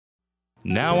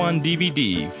Now on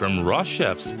DVD, from raw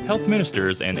chefs, health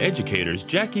ministers, and educators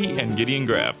Jackie and Gideon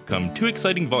Graff come two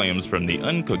exciting volumes from the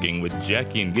Uncooking with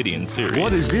Jackie and Gideon series.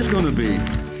 What is this going to be?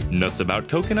 Nuts About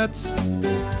Coconuts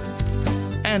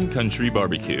and Country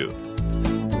Barbecue.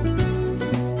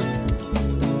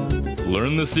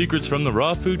 Learn the secrets from the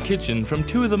raw food kitchen from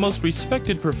two of the most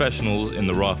respected professionals in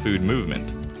the raw food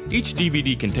movement. Each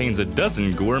DVD contains a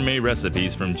dozen gourmet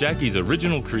recipes from Jackie's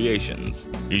original creations.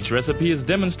 Each recipe is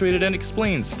demonstrated and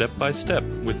explained step by step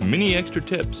with many extra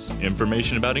tips,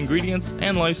 information about ingredients,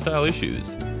 and lifestyle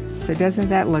issues. So doesn't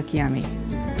that look yummy?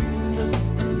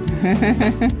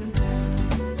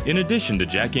 In addition to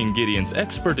Jackie and Gideon's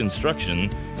expert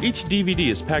instruction, each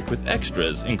DVD is packed with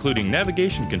extras including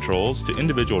navigation controls to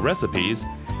individual recipes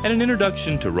and an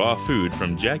introduction to raw food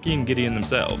from Jackie and Gideon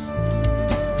themselves.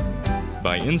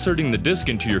 By inserting the disc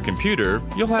into your computer,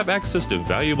 you'll have access to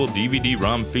valuable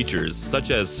DVD-ROM features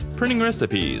such as printing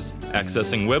recipes,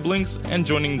 accessing web links, and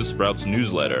joining the Sprouts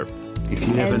newsletter. If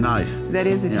you have a knife. That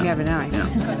is if you have a knife. Yeah.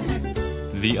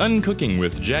 The Uncooking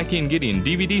with Jackie and Gideon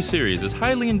DVD series is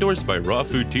highly endorsed by raw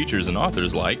food teachers and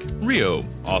authors like Rio,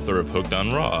 author of Hooked on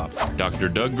Raw, Dr.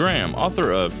 Doug Graham,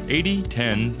 author of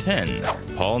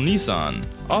 80-10-10, Paul Nissan,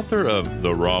 author of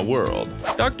The Raw World,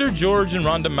 Dr. George and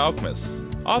Rhonda Malkmus,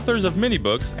 authors of many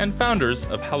books and founders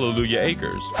of Hallelujah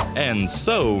Acres, and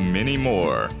so many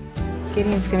more.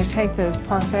 Gideon's going to take those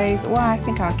parfaits. Well, I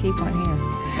think I'll keep one here.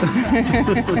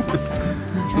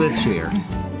 Let's share.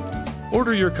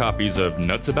 Order your copies of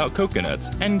Nuts About Coconuts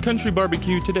and Country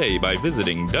Barbecue today by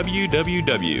visiting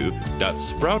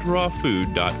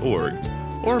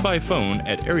www.sproutrawfood.org or by phone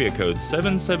at area code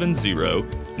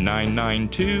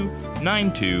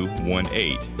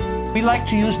 770-992-9218. We like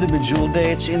to use the bejeweled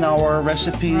dates in our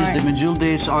recipes. Right. The bejeweled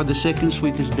dates are the second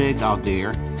sweetest date out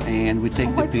there, and we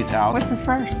take the pit out. What's the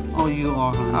first? Oh, you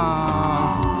are.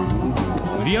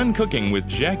 The Uncooking with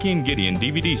Jackie and Gideon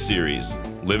DVD series,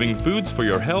 living foods for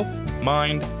your health,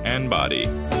 mind, and body.